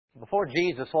before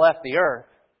Jesus left the earth,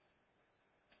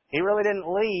 He really didn't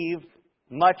leave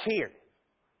much here.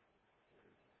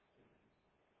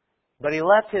 But He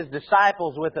left His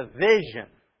disciples with a vision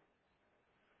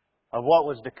of what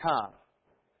was to come.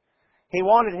 He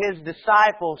wanted His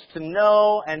disciples to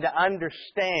know and to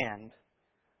understand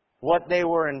what they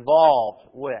were involved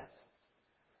with.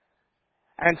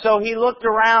 And so He looked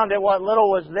around at what little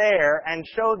was there and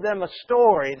showed them a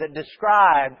story that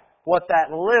described what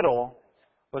that little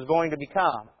was going to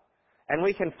become. And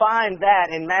we can find that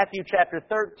in Matthew chapter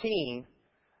 13,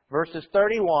 verses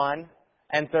 31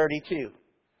 and 32.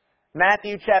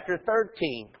 Matthew chapter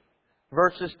 13,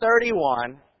 verses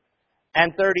 31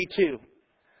 and 32.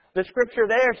 The Scripture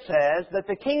there says that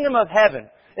the kingdom of heaven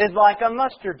is like a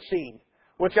mustard seed,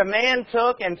 which a man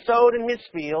took and sowed in his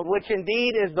field, which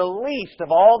indeed is the least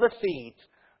of all the seeds.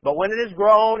 But when it is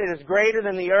grown, it is greater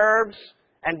than the herbs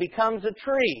and becomes a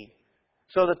tree,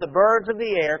 so that the birds of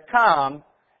the air come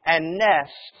and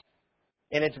nest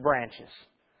in its branches.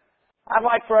 I'd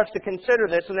like for us to consider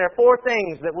this, and there are 4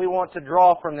 things that we want to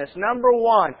draw from this. Number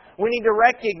 1, we need to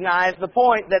recognize the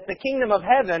point that the kingdom of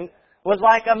heaven was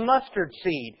like a mustard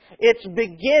seed. Its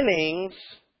beginnings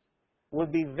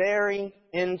would be very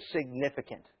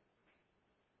insignificant.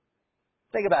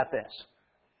 Think about this.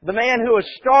 The man who was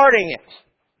starting it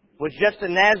was just a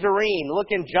Nazarene. Look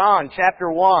in John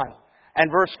chapter 1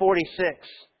 and verse 46.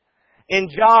 In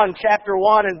John chapter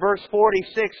 1 and verse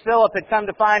 46, Philip had come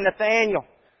to find Nathanael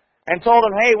and told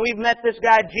him, hey, we've met this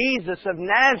guy Jesus of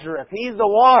Nazareth. He's the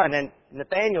one. And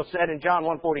Nathanael said in John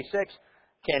 1:46,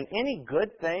 can any good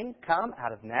thing come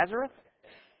out of Nazareth?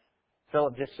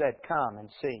 Philip just said, come and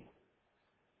see.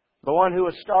 The one who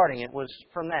was starting it was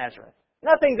from Nazareth.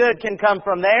 Nothing good can come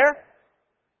from there.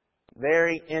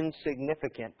 Very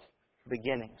insignificant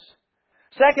beginnings.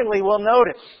 Secondly, we'll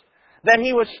notice that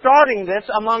he was starting this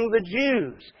among the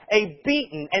Jews, a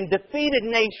beaten and defeated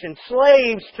nation,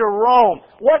 slaves to Rome.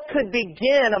 What could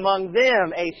begin among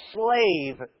them a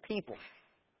slave people?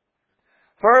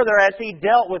 Further, as he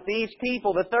dealt with these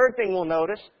people, the third thing we'll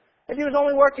notice is he was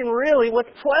only working really with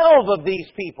 12 of these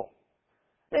people.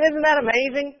 And isn't that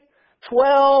amazing?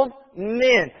 12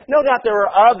 men. No doubt there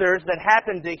were others that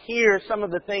happened to hear some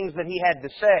of the things that he had to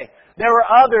say. There were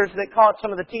others that caught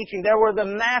some of the teaching. There were the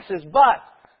masses, but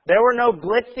there were no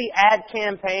glitzy ad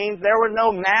campaigns. There were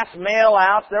no mass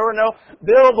mail-outs. There were no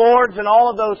billboards and all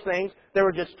of those things. There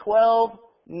were just 12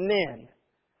 men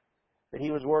that he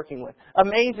was working with.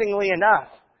 Amazingly enough,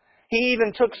 he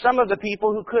even took some of the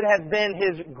people who could have been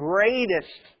his greatest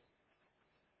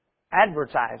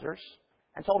advertisers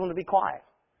and told them to be quiet.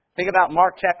 Think about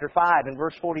Mark chapter 5 and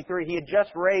verse 43. He had just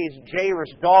raised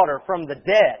Jairus' daughter from the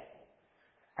dead.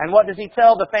 And what does he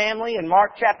tell the family in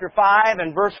Mark chapter 5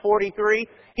 and verse 43?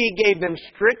 He gave them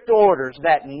strict orders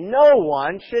that no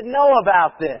one should know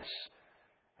about this.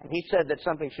 And he said that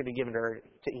something should be given to her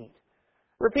to eat.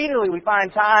 Repeatedly, we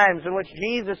find times in which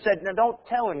Jesus said, now don't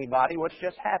tell anybody what's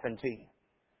just happened to you.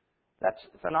 That's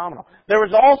phenomenal. There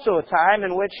was also a time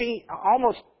in which he,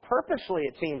 almost purposely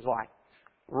it seems like,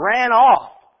 ran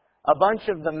off a bunch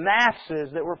of the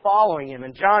masses that were following him.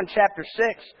 In John chapter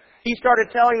 6, he started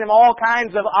telling them all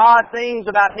kinds of odd things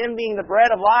about him being the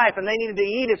bread of life, and they needed to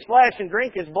eat his flesh and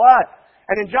drink his blood.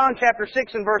 And in John chapter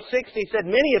 6 and verse 6, he said,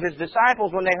 many of his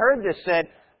disciples, when they heard this, said,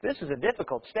 this is a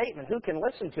difficult statement. Who can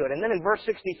listen to it? And then in verse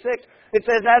 66, it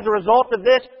says, as a result of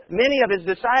this, many of his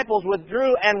disciples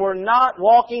withdrew and were not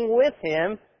walking with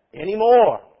him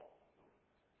anymore.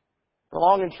 The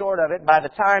long and short of it, by the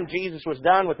time Jesus was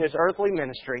done with his earthly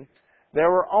ministry, there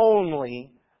were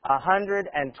only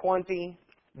 120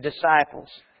 disciples.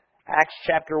 Acts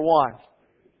chapter 1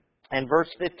 and verse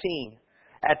 15.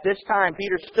 At this time,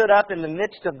 Peter stood up in the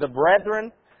midst of the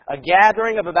brethren. A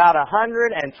gathering of about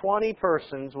 120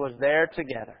 persons was there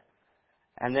together.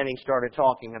 And then he started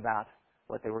talking about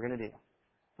what they were going to do.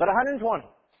 But 120,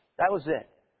 that was it.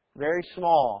 Very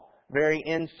small, very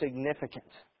insignificant.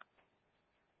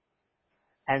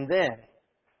 And then,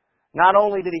 not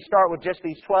only did he start with just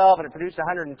these 12 and it produced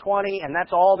 120, and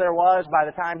that's all there was by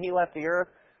the time he left the earth,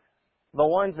 the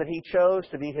ones that he chose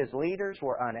to be his leaders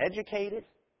were uneducated.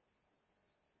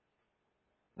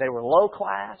 They were low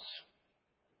class.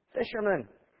 Fishermen.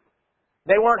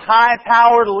 They weren't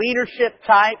high-powered leadership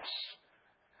types.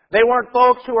 They weren't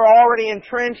folks who were already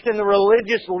entrenched in the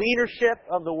religious leadership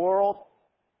of the world.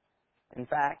 In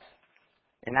fact,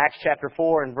 in Acts chapter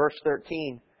 4 and verse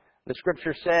 13, the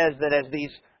Scripture says that as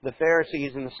the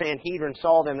Pharisees and the Sanhedrin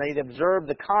saw them, they'd observed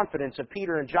the confidence of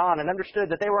Peter and John and understood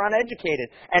that they were uneducated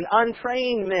and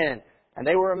untrained men. And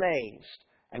they were amazed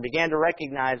and began to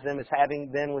recognize them as having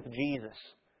been with Jesus.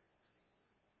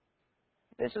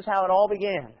 This is how it all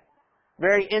began.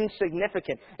 Very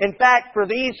insignificant. In fact, for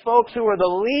these folks who were the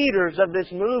leaders of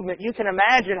this movement, you can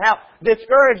imagine how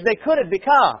discouraged they could have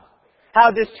become. How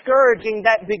discouraging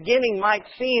that beginning might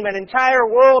seem. An entire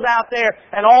world out there,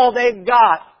 and all they've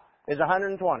got is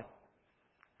 120.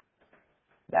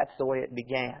 That's the way it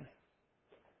began.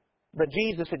 But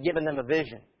Jesus had given them a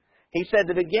vision. He said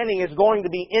the beginning is going to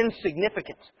be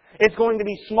insignificant. It's going to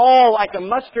be small like a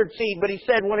mustard seed, but He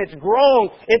said when it's grown,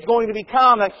 it's going to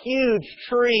become a huge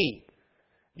tree.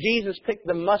 Jesus picked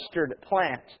the mustard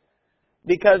plant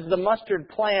because the mustard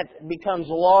plant becomes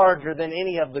larger than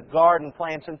any of the garden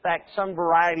plants. In fact, some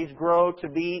varieties grow to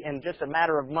be, in just a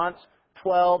matter of months,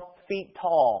 12 feet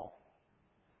tall.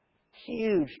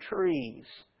 Huge trees.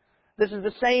 This is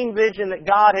the same vision that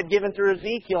God had given through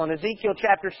Ezekiel in Ezekiel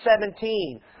chapter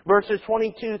 17, verses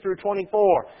 22 through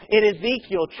 24. In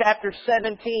Ezekiel chapter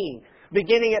 17,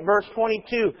 beginning at verse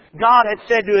 22, God had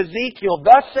said to Ezekiel,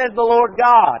 "Thus says the Lord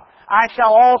God, I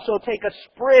shall also take a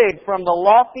sprig from the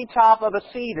lofty top of a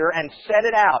cedar and set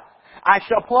it out. I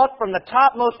shall pluck from the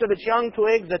topmost of its young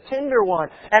twigs a tender one,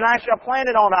 and I shall plant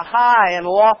it on a high and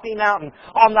lofty mountain.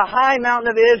 On the high mountain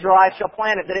of Israel I shall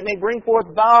plant it, that it may bring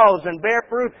forth boughs and bear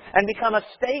fruit and become a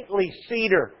stately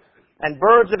cedar. And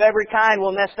birds of every kind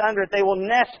will nest under it. They will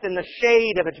nest in the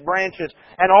shade of its branches.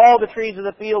 And all the trees of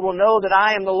the field will know that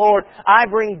I am the Lord. I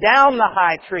bring down the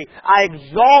high tree. I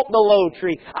exalt the low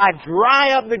tree. I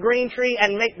dry up the green tree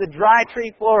and make the dry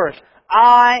tree flourish.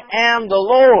 I am the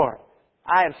Lord.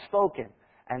 I have spoken,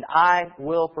 and I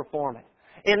will perform it."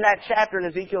 In that chapter, in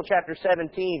Ezekiel chapter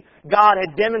 17, God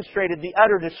had demonstrated the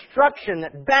utter destruction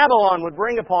that Babylon would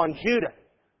bring upon Judah.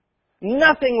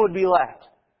 Nothing would be left.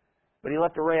 But He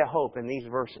left a ray of hope in these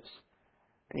verses.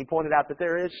 And He pointed out that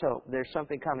there is hope. There's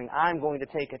something coming. I'm going to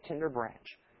take a tender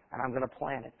branch, and I'm going to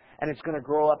plant it. And it's going to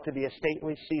grow up to be a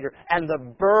stately cedar, and the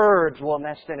birds will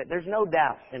nest in it. There's no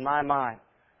doubt in my mind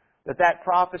that that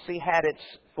prophecy had its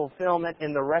fulfillment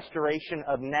in the restoration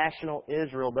of national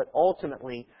Israel. But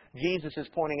ultimately, Jesus is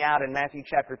pointing out in Matthew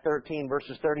chapter 13,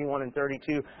 verses 31 and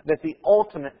 32, that the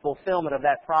ultimate fulfillment of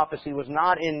that prophecy was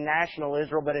not in national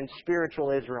Israel, but in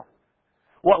spiritual Israel.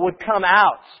 What would come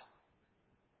out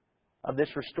of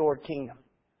this restored kingdom?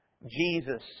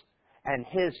 Jesus and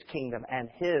His kingdom and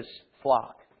His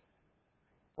flock.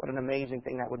 What an amazing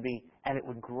thing that would be. And it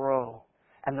would grow.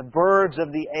 And the birds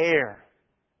of the air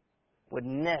would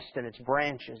nest in its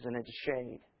branches and its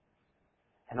shade.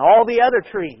 And all the other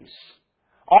trees,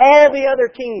 all the other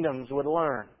kingdoms would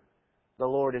learn the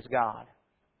Lord is God.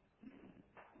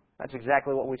 That's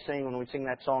exactly what we sing when we sing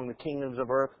that song, "The kingdoms of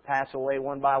earth pass away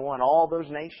one by one." All those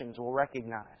nations will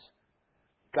recognize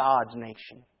God's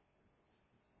nation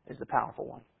is the powerful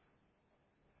one.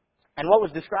 And what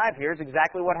was described here is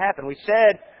exactly what happened. We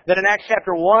said that in Acts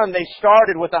chapter 1 they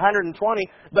started with 120,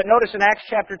 but notice in Acts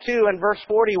chapter 2 and verse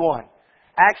 41.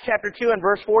 Acts chapter 2 and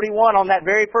verse 41, on that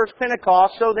very first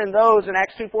Pentecost, so then those in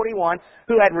Acts 2:41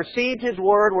 who had received His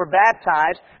word were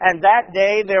baptized, and that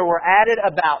day there were added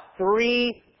about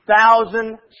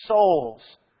 3,000 souls.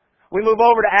 We move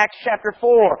over to Acts chapter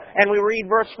 4, and we read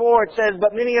verse 4. It says,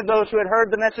 "But many of those who had heard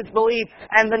the message believed,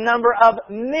 and the number of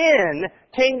men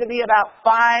came to be about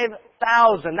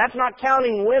 5,000. That's not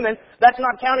counting women. That's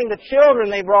not counting the children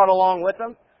they brought along with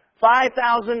them.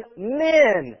 5,000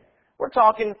 men. We're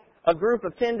talking a group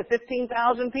of 10 to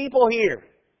 15,000 people here.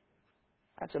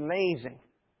 That's amazing.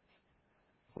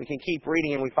 We can keep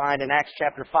reading, and we find in Acts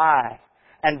chapter 5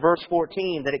 and verse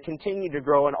 14 that it continued to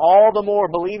grow, and all the more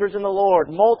believers in the Lord,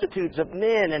 multitudes of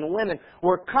men and women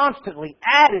were constantly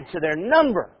added to their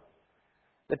number.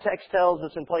 The text tells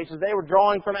us in places they were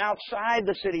drawing from outside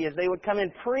the city as they would come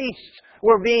in. Priests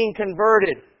were being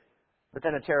converted. But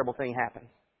then a terrible thing happened.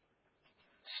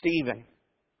 Stephen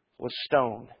was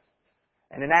stoned.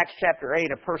 And in Acts chapter 8,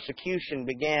 a persecution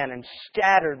began and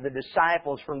scattered the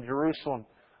disciples from Jerusalem,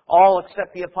 all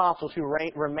except the apostles who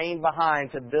remained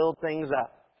behind to build things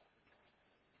up.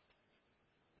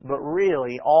 But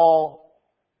really, all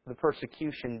the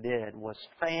persecution did was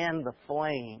fan the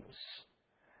flames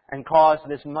and caused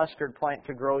this mustard plant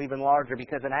to grow even larger,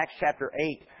 because in Acts chapter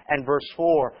 8 and verse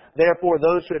 4, "Therefore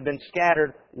those who had been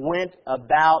scattered went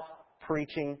about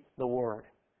preaching the word."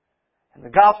 And the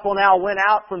gospel now went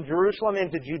out from Jerusalem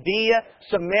into Judea,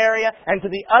 Samaria, and to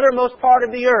the uttermost part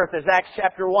of the earth, as Acts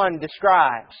chapter 1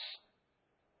 describes.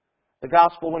 The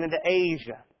gospel went into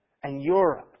Asia and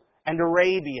Europe and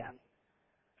Arabia.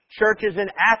 Churches in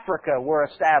Africa were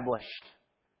established.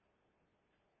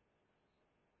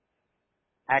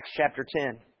 Acts chapter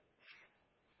 10.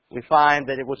 We find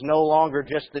that it was no longer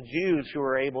just the Jews who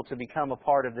were able to become a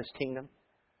part of this kingdom,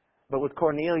 but with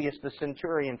Cornelius the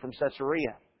centurion from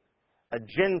Caesarea, a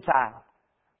Gentile,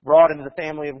 brought into the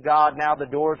family of God. Now the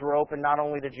doors were open not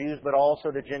only to Jews but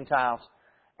also to Gentiles.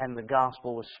 And the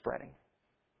gospel was spreading.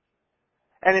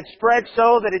 And it spread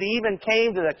so that it even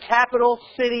came to the capital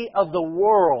city of the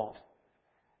world,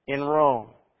 in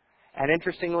Rome. And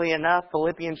interestingly enough,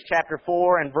 Philippians chapter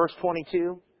 4 and verse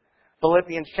 22,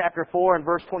 Philippians chapter 4 and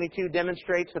verse 22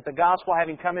 demonstrates that the gospel,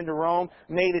 having come into Rome,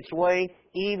 made its way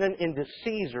even into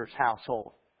Caesar's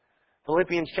household.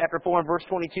 Philippians chapter 4 and verse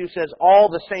 22 says, "All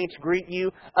the saints greet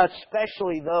you,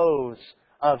 especially those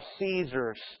of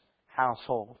Caesar's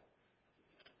household."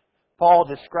 Paul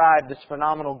described this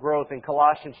phenomenal growth in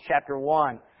Colossians chapter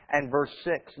 1 and verse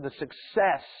 6, the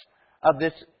success of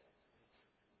this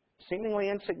seemingly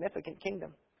insignificant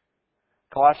kingdom.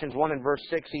 Colossians 1 and verse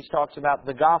 6, he talks about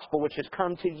the gospel which has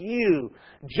come to you,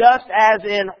 just as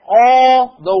in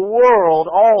all the world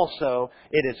also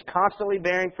it is constantly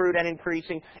bearing fruit and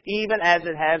increasing, even as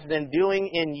it has been doing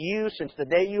in you since the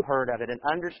day you heard of it and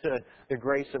understood the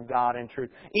grace of God and truth.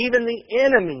 Even the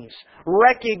enemies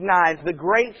recognize the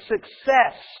great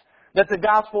success that the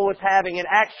gospel was having in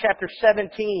Acts chapter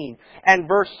 17 and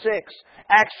verse 6.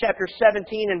 Acts chapter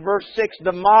 17 and verse 6,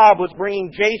 the mob was bringing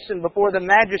Jason before the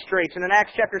magistrates. And in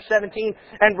Acts chapter 17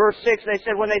 and verse 6, they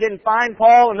said when they didn't find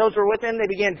Paul and those who were with him, they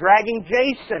began dragging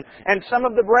Jason and some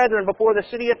of the brethren before the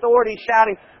city authorities,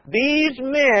 shouting, "These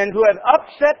men who have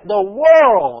upset the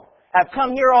world have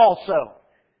come here also."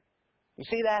 You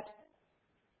see that?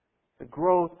 The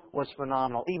growth was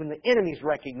phenomenal. Even the enemies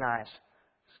recognized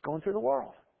it's going through the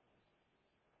world.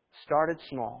 Started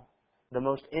small, the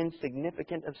most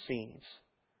insignificant of seeds,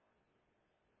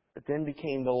 but then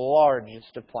became the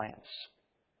largest of plants,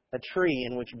 a tree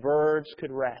in which birds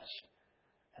could rest,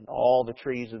 and all the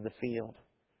trees of the field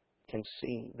can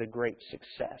see the great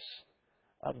success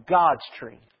of God's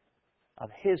tree,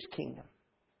 of His kingdom.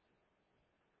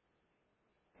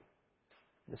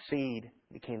 The seed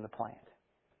became the plant.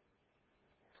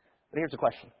 But here's the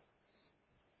question.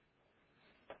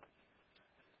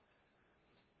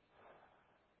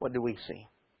 What do we see?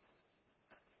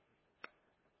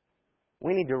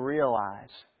 We need to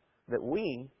realize that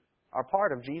we are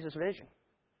part of Jesus' vision.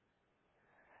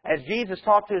 As Jesus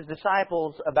talked to His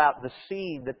disciples about the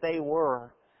seed that they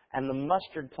were and the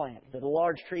mustard plant, the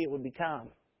large tree it would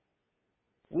become,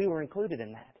 we were included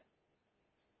in that.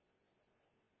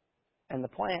 And the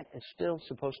plant is still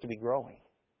supposed to be growing.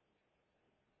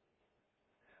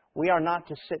 We are not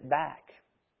to sit back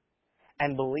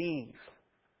and believe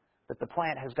that the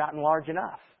plant has gotten large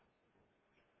enough.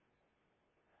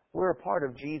 We're a part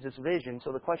of Jesus' vision,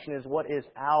 so the question is, what is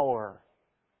our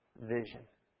vision?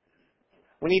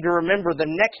 We need to remember the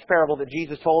next parable that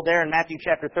Jesus told there in Matthew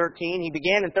chapter 13. He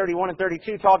began in 31 and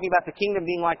 32 talking about the kingdom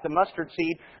being like the mustard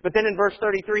seed. But then in verse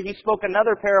 33, He spoke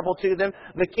another parable to them.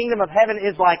 The kingdom of heaven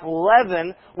is like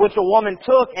leaven, which a woman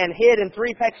took and hid in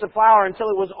 3 pecks of flour until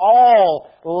it was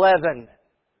all leavened.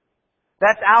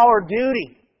 That's our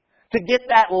duty, to get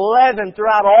that leaven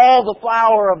throughout all the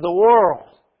flour of the world.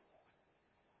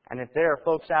 And if there are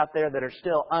folks out there that are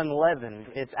still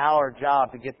unleavened, it's our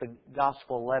job to get the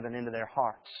gospel leaven into their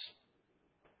hearts.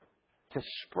 To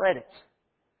spread it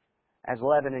as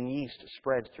leaven and yeast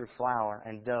spreads through flour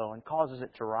and dough and causes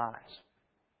it to rise.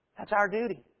 That's our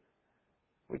duty.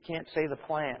 We can't say the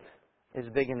plant is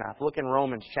big enough. Look in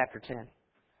Romans chapter 10.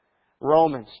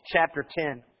 Romans chapter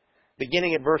 10,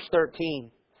 beginning at verse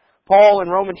 13. Paul in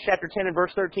Romans chapter 10 and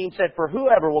verse 13 said, "For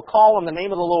whoever will call on the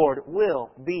name of the Lord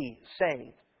will be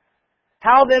saved.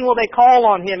 How then will they call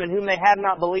on Him in whom they have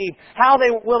not believed? How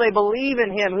will they believe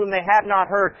in Him whom they have not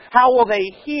heard? How will they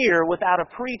hear without a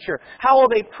preacher? How will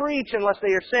they preach unless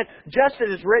they are sent? Just as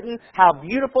it is written, how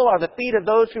beautiful are the feet of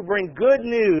those who bring good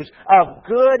news of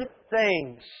good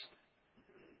things."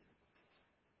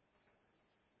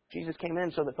 Jesus came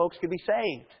in so that folks could be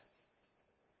saved.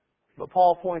 But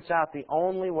Paul points out the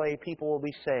only way people will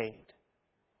be saved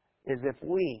is if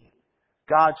we,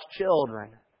 God's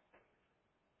children,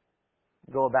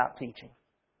 go about teaching.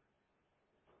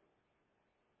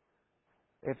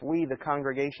 If we, the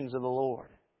congregations of the Lord,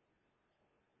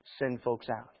 send folks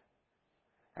out.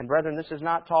 And brethren, this is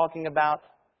not talking about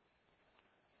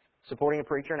supporting a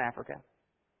preacher in Africa,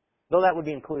 though that would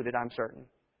be included, I'm certain.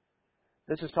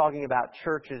 This is talking about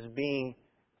churches being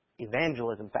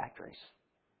evangelism factories,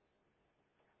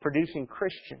 producing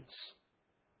Christians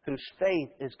whose faith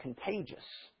is contagious,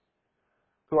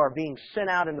 who are being sent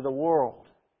out into the world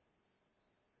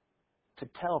to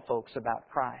tell folks about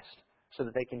Christ so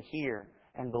that they can hear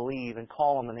and believe and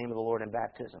call on the name of the Lord in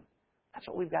baptism. That's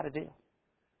what we've got to do.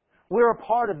 We're a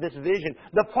part of this vision.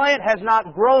 The plant has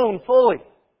not grown fully.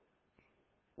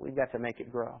 We've got to make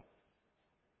it grow.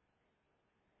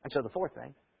 And so the fourth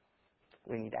thing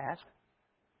we need to ask.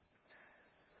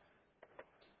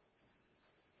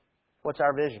 What's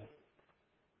our vision?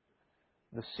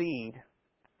 The seed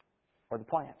or the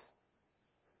plant?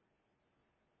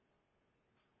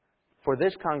 For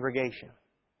this congregation,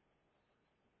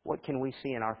 what can we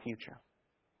see in our future?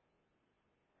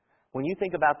 When you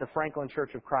think about the Franklin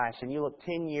Church of Christ and you look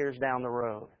 10 years down the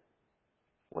road,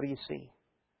 what do you see?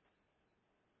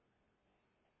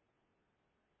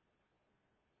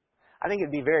 I think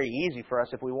it'd be very easy for us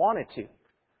if we wanted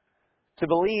to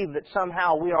believe that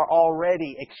somehow we are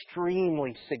already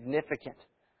extremely significant.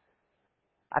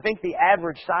 I think the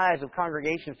average size of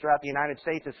congregations throughout the United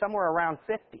States is somewhere around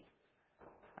 50.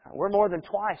 We're more than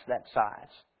twice that size.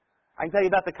 I can tell you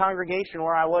about the congregation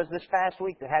where I was this past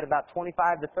week that had about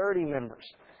 25 to 30 members.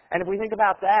 And if we think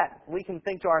about that, we can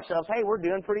think to ourselves, hey, we're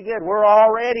doing pretty good. We're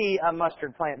already a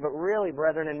mustard plant. But really,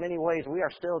 brethren, in many ways, we are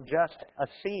still just a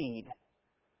seed.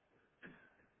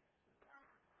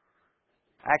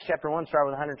 Acts chapter 1 started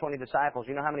with 120 disciples.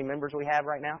 You know how many members we have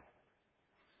right now?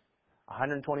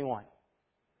 121.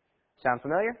 Sound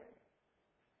familiar?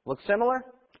 Look similar?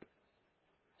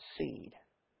 Seed.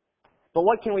 But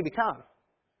what can we become?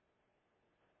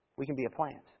 We can be a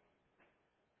plant.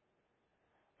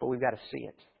 But we've got to see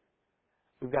it.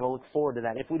 We've got to look forward to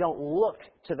that. If we don't look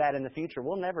to that in the future,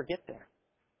 we'll never get there.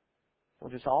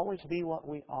 We'll just always be what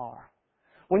we are.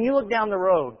 When you look down the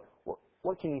road,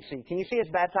 what can you see? Can you see us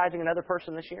baptizing another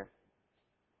person this year?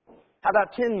 How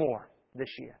about 10 more this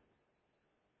year?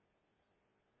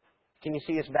 Can you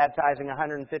see us baptizing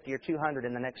 150 or 200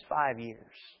 in the next 5 years?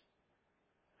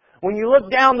 When you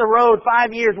look down the road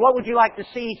 5 years, what would you like to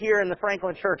see here in the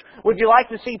Franklin Church? Would you like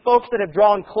to see folks that have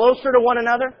drawn closer to one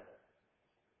another?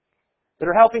 That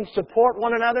are helping support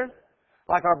one another?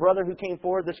 Like our brother who came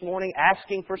forward this morning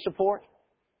asking for support?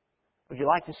 Would you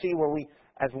like to see where we,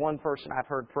 as one person I've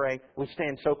heard pray, we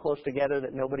stand so close together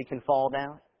that nobody can fall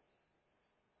down?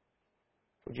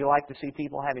 Would you like to see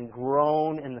people having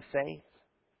grown in the faith?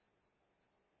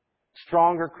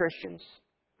 Stronger Christians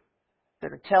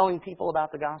that are telling people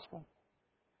about the gospel?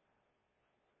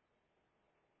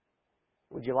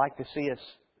 Would you like to see us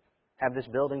have this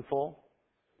building full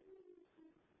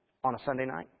on a Sunday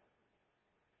night?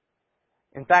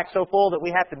 In fact, so full that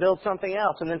we have to build something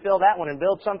else and then fill that one and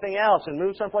build something else and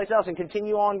move someplace else and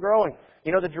continue on growing.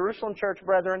 You know, the Jerusalem church,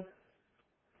 brethren,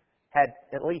 had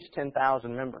at least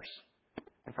 10,000 members.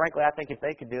 And frankly, I think if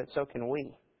they could do it, so can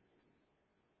we.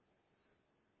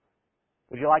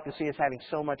 Would you like to see us having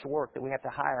so much work that we have to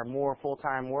hire more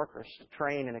full-time workers to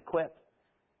train and equip?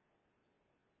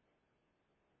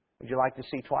 Would you like to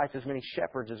see twice as many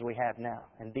shepherds as we have now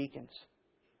and deacons?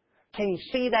 Can you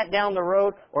see that down the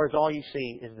road, or is all you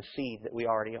see is the seed that we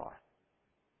already are?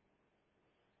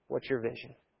 What's your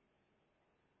vision?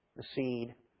 The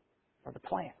seed or the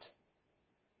plant?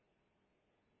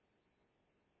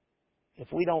 If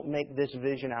we don't make this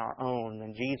vision our own,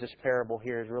 then Jesus' parable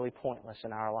here is really pointless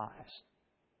in our lives.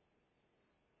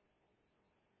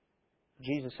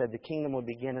 Jesus said the kingdom would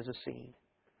begin as a seed,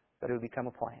 but it would become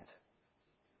a plant.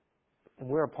 And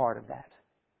we're a part of that.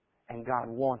 And God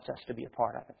wants us to be a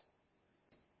part of it.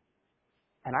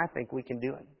 And I think we can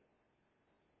do it.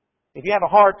 If you have a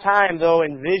hard time, though,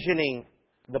 envisioning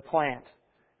the plant,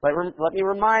 let me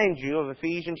remind you of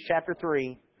Ephesians chapter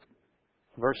 3,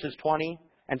 verses 20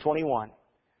 and 21.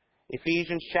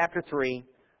 Ephesians chapter 3,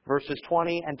 verses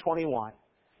 20 and 21.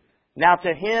 Now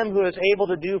to Him who is able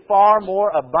to do far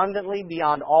more abundantly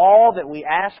beyond all that we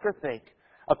ask or think,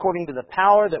 according to the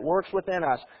power that works within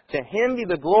us, to Him be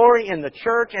the glory in the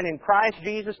church and in Christ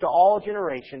Jesus to all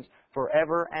generations,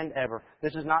 forever and ever.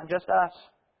 This is not just us.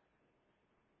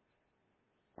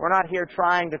 We're not here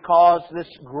trying to cause this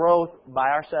growth by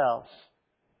ourselves.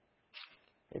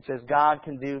 It says God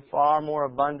can do far more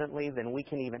abundantly than we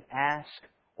can even ask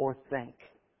or think.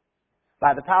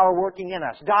 By the power working in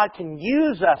us, God can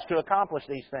use us to accomplish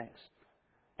these things.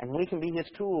 And we can be His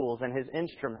tools and His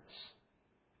instruments.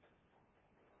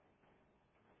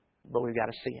 But we've got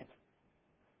to see it.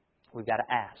 We've got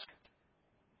to ask.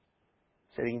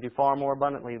 So He can do far more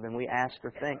abundantly than we ask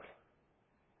or think.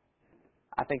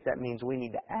 I think that means we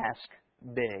need to ask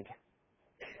big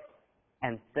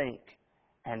and think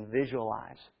and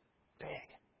visualize big.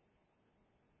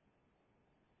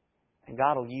 And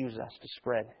God will use us to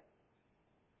spread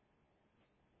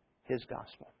His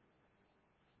gospel.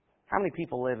 How many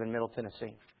people live in Middle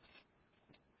Tennessee?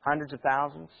 Hundreds of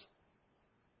thousands?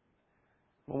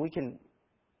 Well, we can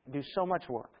do so much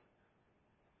work.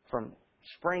 From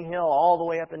Spring Hill all the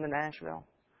way up into Nashville.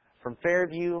 From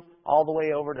Fairview all the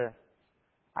way over to,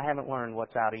 I haven't learned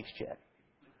what's out east yet.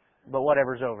 But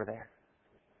whatever's over there.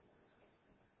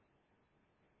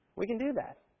 We can do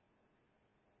that.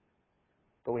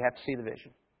 But we have to see the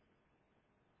vision.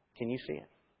 Can you see it?